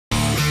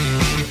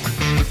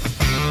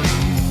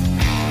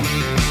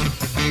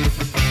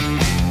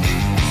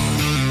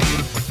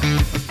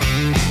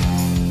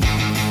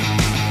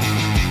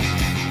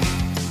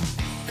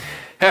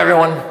Hey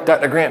everyone,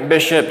 Dr. Grant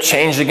Bishop,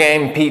 Change the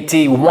Game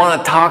PT. Want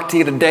to talk to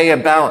you today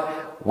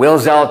about Will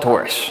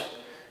Zalatoris.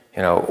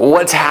 You know,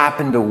 what's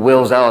happened to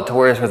Will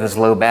Zalatoris with his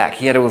low back?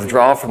 He had to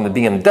withdraw from the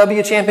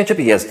BMW Championship.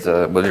 He has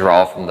to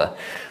withdraw from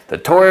the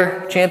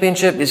Tour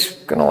Championship. He's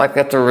going to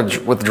likely have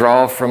to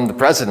withdraw from the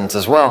Presidents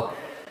as well.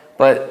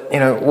 But, you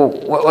know,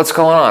 what's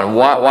going on?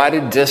 Why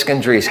did disc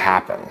injuries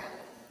happen?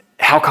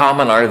 How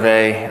common are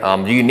they?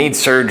 Do you need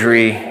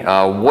surgery?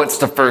 What's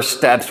the first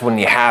steps when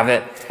you have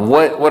it?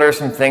 What are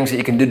some things that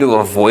you can do to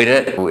avoid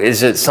it?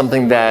 Is it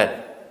something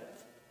that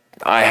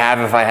I have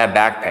if I have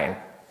back pain?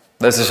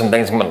 Those are some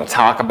things I'm going to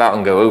talk about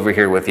and go over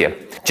here with you.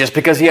 Just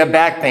because you have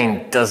back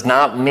pain does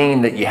not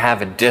mean that you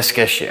have a disc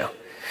issue.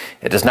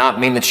 It does not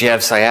mean that you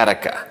have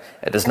sciatica.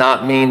 It does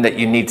not mean that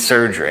you need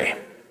surgery.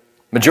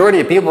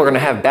 Majority of people are going to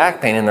have back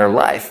pain in their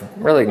life.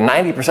 Really,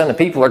 90% of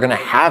people are going to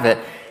have it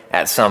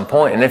at some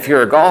point. And if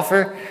you're a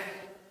golfer,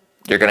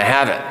 you're going to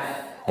have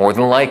it, more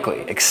than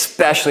likely,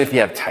 especially if you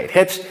have tight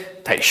hips,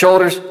 tight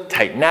shoulders,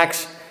 tight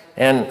necks,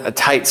 and a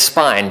tight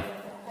spine.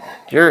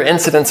 Your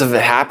incidence of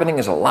it happening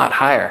is a lot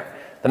higher.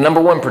 The number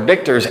one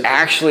predictor is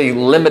actually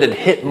limited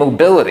hip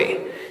mobility.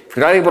 If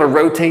you're not able to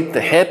rotate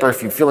the hip, or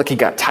if you feel like you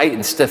got tight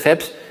and stiff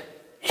hips,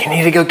 you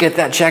need to go get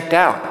that checked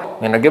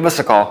out. You know, give us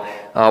a call.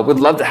 We'd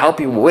love to help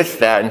you with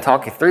that and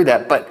talk you through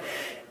that. But,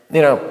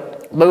 you know,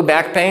 low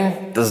back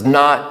pain does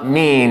not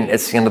mean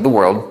it's the end of the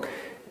world.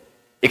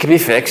 It can be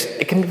fixed.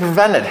 It can be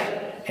prevented.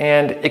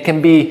 And it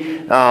can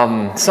be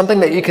something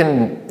that you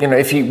can, you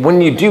know,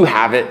 when you do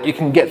have it, you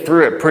can get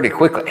through it pretty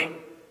quickly.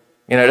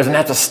 You know, it doesn't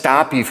have to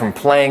stop you from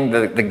playing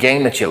the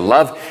game that you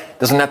love. It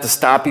doesn't have to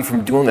stop you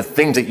from doing the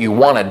things that you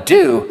want to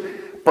do,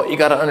 but you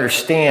got to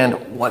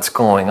understand what's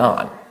going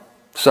on.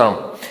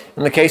 So,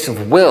 in the case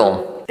of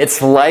Will,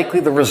 it's likely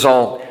the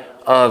result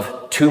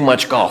of too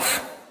much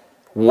golf.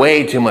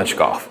 Way too much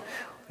golf.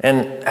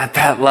 And at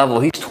that level,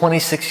 he's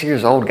 26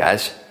 years old,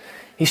 guys.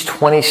 He's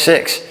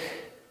 26.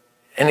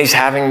 And he's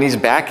having these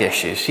back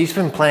issues. He's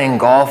been playing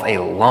golf a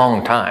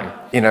long time.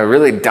 You know,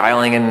 really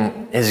dialing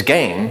in his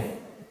game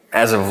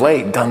as of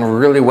late, done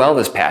really well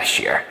this past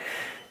year.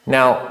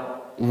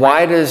 Now,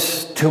 why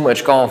does too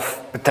much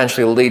golf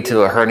potentially lead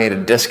to a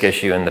herniated disc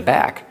issue in the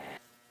back?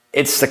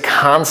 It's the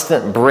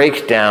constant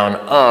breakdown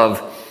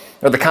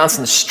or the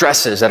constant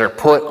stresses that are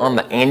put on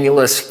the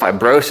annulus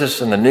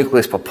fibrosus and the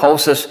nucleus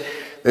pulposus.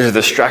 Those are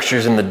the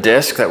structures in the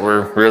disc that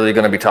we're really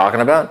going to be talking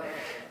about.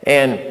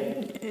 And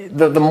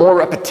the more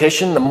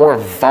repetition, the more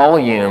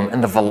volume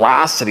and the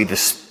velocity, the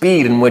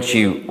speed in which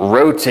you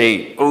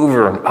rotate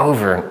over and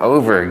over and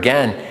over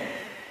again,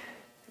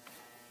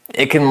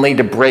 it can lead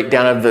to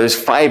breakdown of those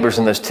fibers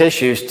and those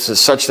tissues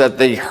such that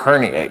they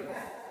herniate.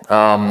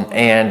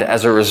 And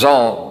as a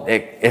result,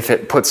 if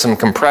it puts some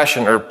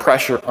compression or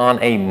pressure on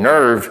a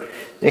nerve,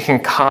 it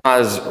can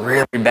cause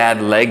really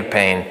bad leg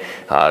pain,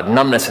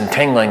 numbness and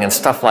tingling and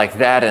stuff like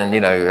that. And, you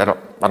know,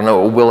 I don't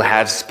know what Will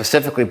has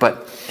specifically,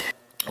 but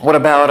what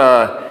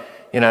about,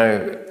 you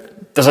know,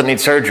 does it need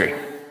surgery?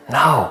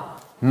 No,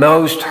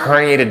 most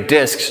herniated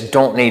discs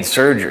don't need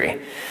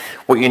surgery.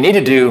 What you need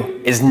to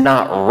do is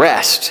not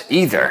rest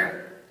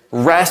either.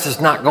 Rest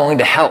is not going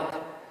to help.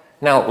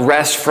 Now,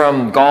 rest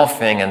from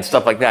golfing and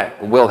stuff like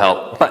that will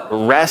help, but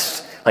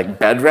rest, like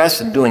bed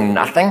rest and doing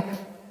nothing,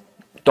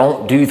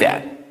 don't do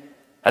that.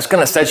 That's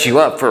going to set you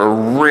up for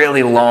a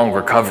really long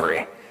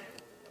recovery.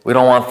 We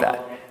don't want that.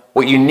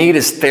 What you need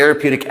is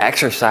therapeutic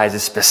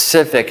exercises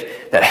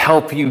specific that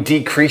help you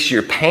decrease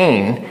your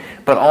pain,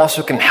 but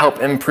also can help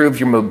improve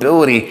your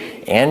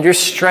mobility and your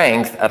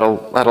strength at a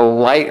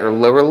light or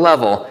lower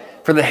level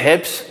for the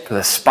hips, for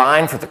the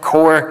spine, for the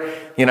core,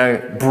 you know,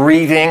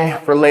 breathing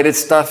related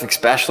stuff,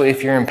 especially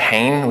if you're in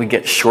pain. We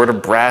get short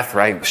of breath,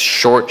 right?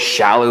 Short,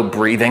 shallow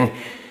breathing.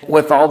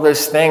 With all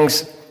those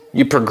things,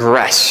 you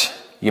progress.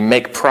 You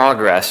make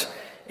progress,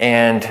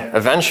 and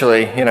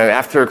eventually, you know,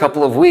 after a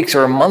couple of weeks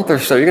or a month or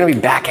so, you're going to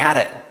be back at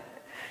it.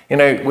 You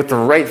know, with the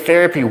right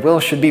therapy,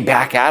 Will should be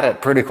back at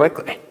it pretty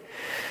quickly,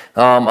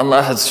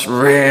 unless it's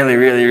really,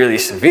 really, really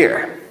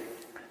severe,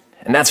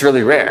 and that's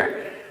really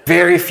rare.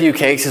 Very few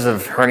cases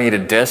of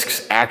herniated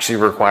discs actually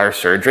require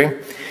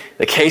surgery.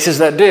 The cases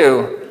that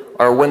do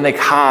are when they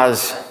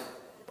cause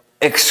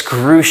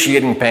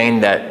excruciating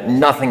pain that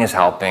nothing is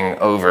helping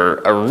over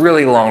a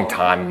really long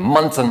time,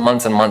 months and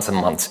months and months and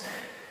months.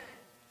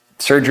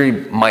 Surgery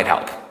might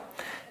help.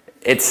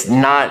 It's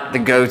not the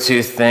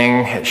go-to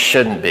thing. It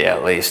shouldn't be,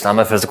 at least. I'm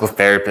a physical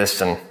therapist,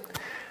 and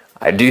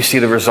I do see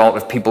the result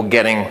of people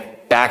getting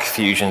back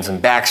fusions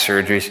and back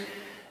surgeries.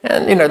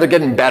 And, you know, they're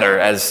getting better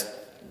as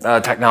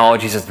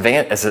technology is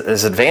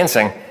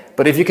advancing.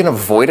 But if you can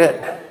avoid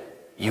it,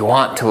 you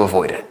want to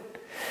avoid it.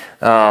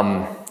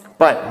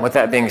 But with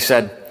that being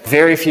said,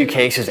 very few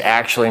cases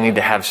actually need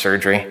to have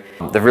surgery.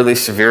 The really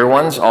severe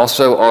ones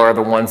also are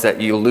the ones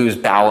that you lose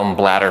bowel and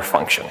bladder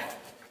function.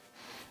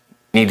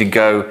 You need to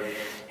go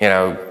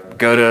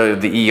to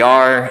the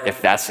ER if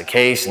that's the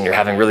case and you're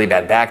having really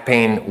bad back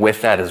pain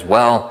with that as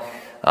well.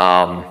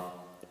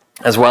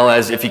 As well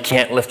as if you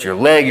can't lift your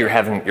leg,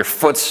 your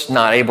foot's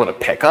not able to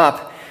pick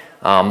up,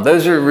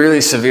 Those are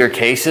really severe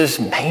cases,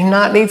 may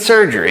not need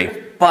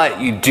surgery,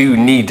 but you do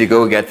need to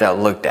go get that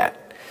looked at.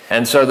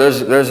 And so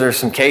those are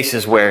some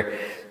cases where,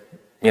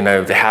 you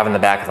know, to have in the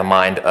back of the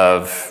mind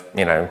of,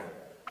 you know,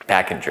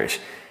 back injuries.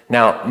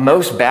 Now,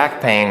 most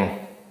back pain,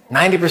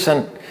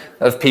 90%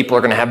 of people are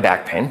going to have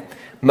back pain.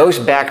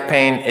 Most back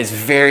pain is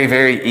very,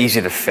 very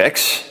easy to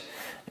fix.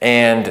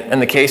 And in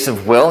the case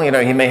of Will, you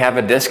know, he may have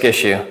a disc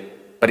issue,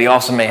 but he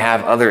also may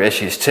have other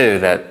issues too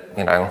that,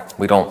 you know,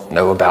 we don't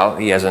know about.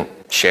 He hasn't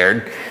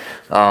shared.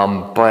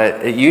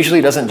 But it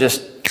usually doesn't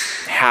just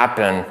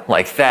happen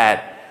like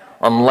that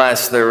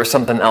unless there was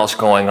something else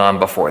going on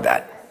before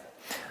that.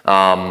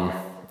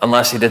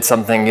 Unless he did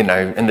something, you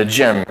know, in the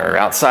gym or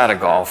outside of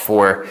golf,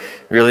 or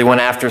really went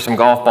after some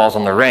golf balls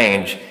on the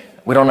range.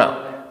 We don't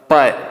know.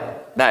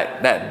 But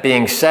that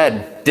being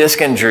said,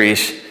 disc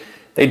injuries,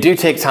 they do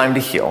take time to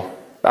heal,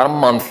 about a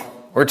month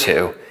or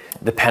two,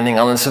 depending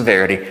on the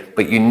severity,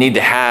 but you need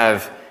to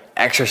have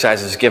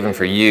exercises given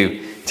for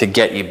you to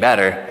get you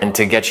better and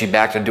to get you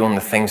back to doing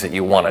the things that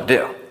you want to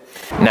do.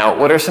 Now,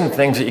 what are some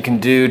things that you can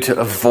do to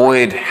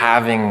avoid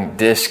having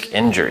disc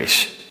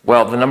injuries?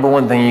 Well, the number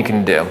one thing you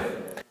can do,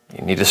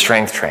 you need to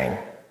strength train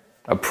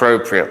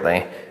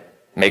appropriately.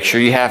 Make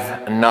sure you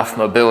have enough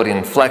mobility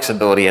and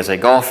flexibility as a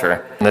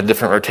golfer. And the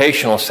different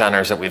rotational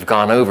centers that we've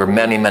gone over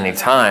many, many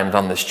times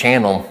on this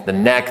channel, the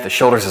neck, the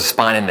shoulders, the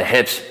spine, and the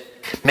hips.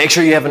 Make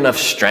sure you have enough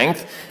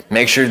strength.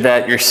 Make sure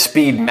that your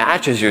speed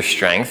matches your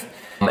strength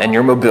and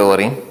your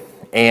mobility.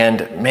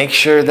 And make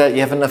sure that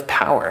you have enough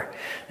power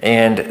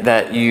and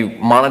that you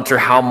monitor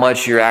how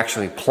much you're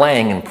actually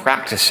playing and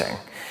practicing.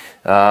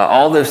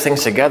 All those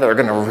things together are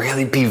going to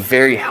really be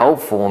very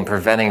helpful in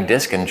preventing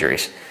disc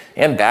injuries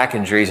and back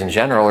injuries in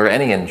general, or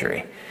any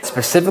injury.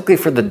 Specifically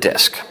for the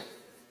disc,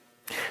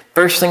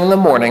 first thing in the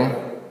morning,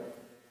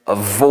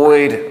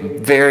 avoid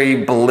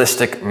very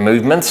ballistic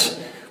movements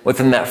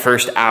within that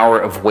first hour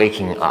of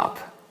waking up.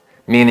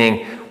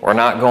 Meaning we're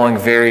not going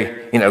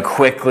very, you know,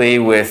 quickly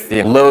with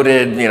the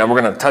loaded, you know,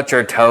 we're going to touch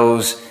our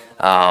toes.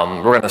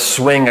 We're going to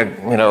swing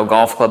a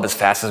golf club as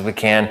fast as we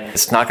can.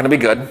 It's not going to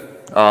be good.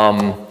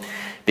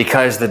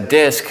 Because the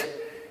disc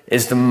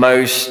is the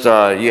most,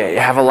 you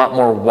have a lot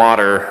more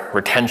water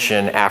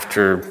retention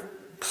after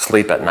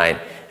sleep at night.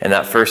 In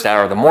that first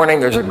hour of the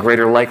morning, there's a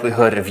greater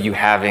likelihood of you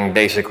having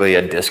basically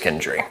a disc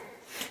injury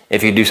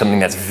if you do something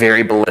that's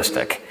very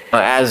ballistic.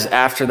 As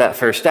after that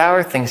first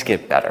hour, things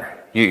get better.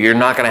 You're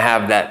not going to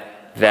have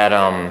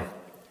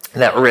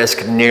that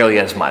risk nearly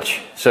as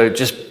much. So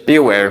just be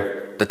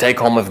aware. The take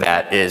home of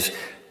that is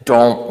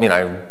don't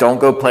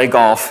go play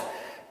golf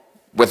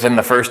within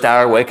the first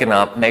hour waking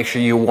up. Make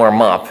sure you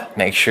warm up.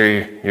 Make sure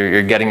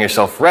you're getting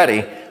yourself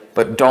ready,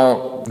 but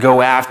don't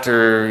go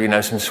after, you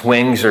know, some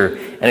swings or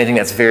anything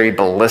that's very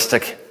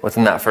ballistic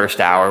within that first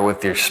hour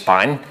with your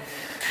spine.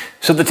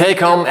 So the take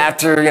home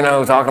after, you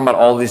know, talking about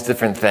all these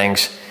different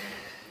things,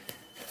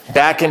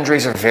 back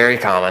injuries are very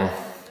common.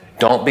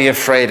 Don't be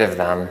afraid of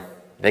them.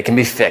 They can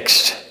be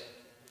fixed.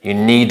 You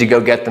need to go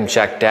get them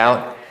checked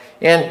out.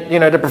 And, you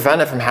know, to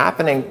prevent it from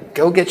happening,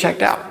 go get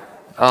checked out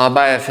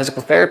by a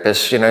physical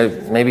therapist, you know,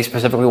 maybe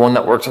specifically one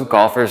that works with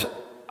golfers.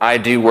 I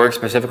do work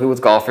specifically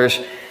with golfers.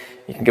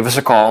 You can give us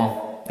a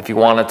call if you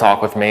want to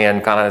talk with me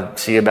and kind of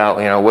see about,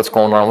 you know, what's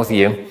going on with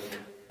you.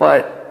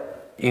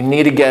 But you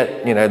need to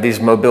get, you know, these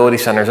mobility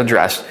centers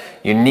addressed.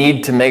 You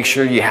need to make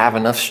sure you have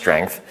enough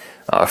strength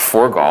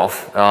for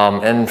golf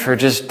and for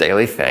just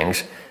daily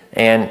things.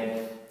 And,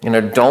 you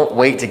know, don't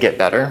wait to get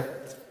better.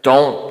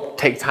 Don't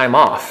take time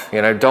off.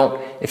 You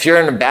know, if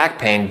you're in a back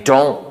pain,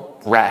 don't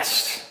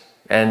rest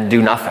and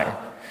do nothing.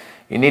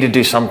 You need to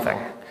do something.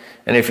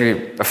 And if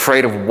you're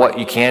afraid of what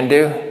you can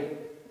do,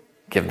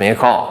 give me a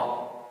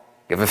call.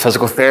 Give a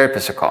physical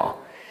therapist a call.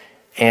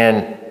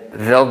 And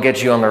they'll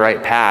get you on the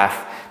right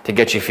path to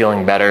get you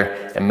feeling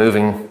better and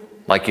moving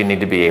like you need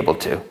to be able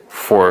to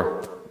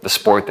for the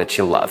sport that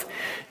you love.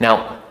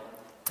 Now,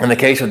 in the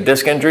case of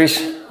disc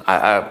injuries,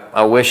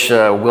 I wish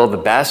Will the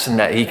best and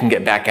that he can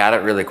get back at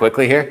it really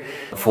quickly here,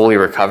 fully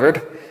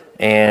recovered.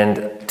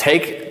 And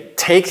take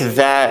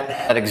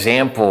that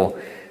example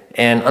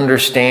and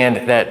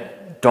understand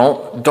that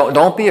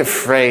don't be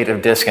afraid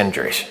of disc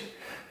injuries.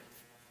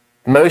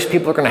 Most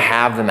people are going to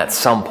have them at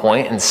some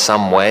point in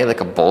some way,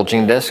 like a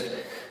bulging disc,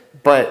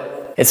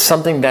 but it's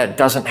something that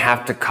doesn't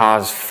have to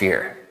cause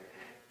fear.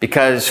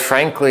 Because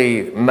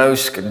frankly,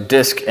 most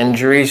disc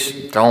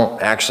injuries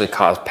don't actually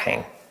cause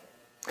pain.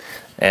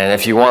 And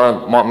if you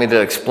want me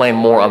to explain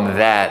more on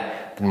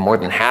that, I'm more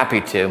than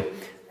happy to.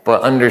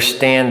 But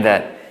understand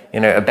that, you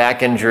know, a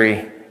back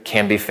injury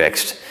can be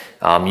fixed.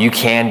 You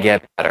can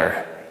get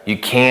better. You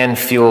can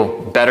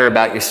feel better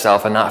about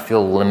yourself and not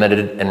feel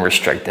limited and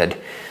restricted.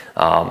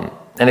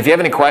 And if you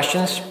have any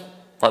questions,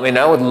 let me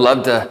know. Would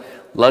love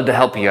to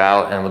help you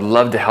out and would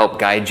love to help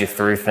guide you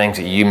through things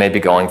that you may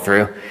be going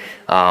through.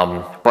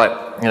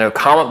 But, you know,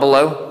 comment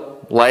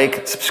below,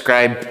 like,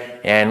 subscribe,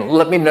 and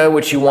let me know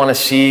what you want to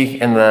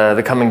see in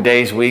the coming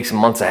days, weeks, and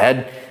months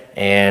ahead.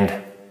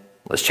 And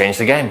let's change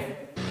the game.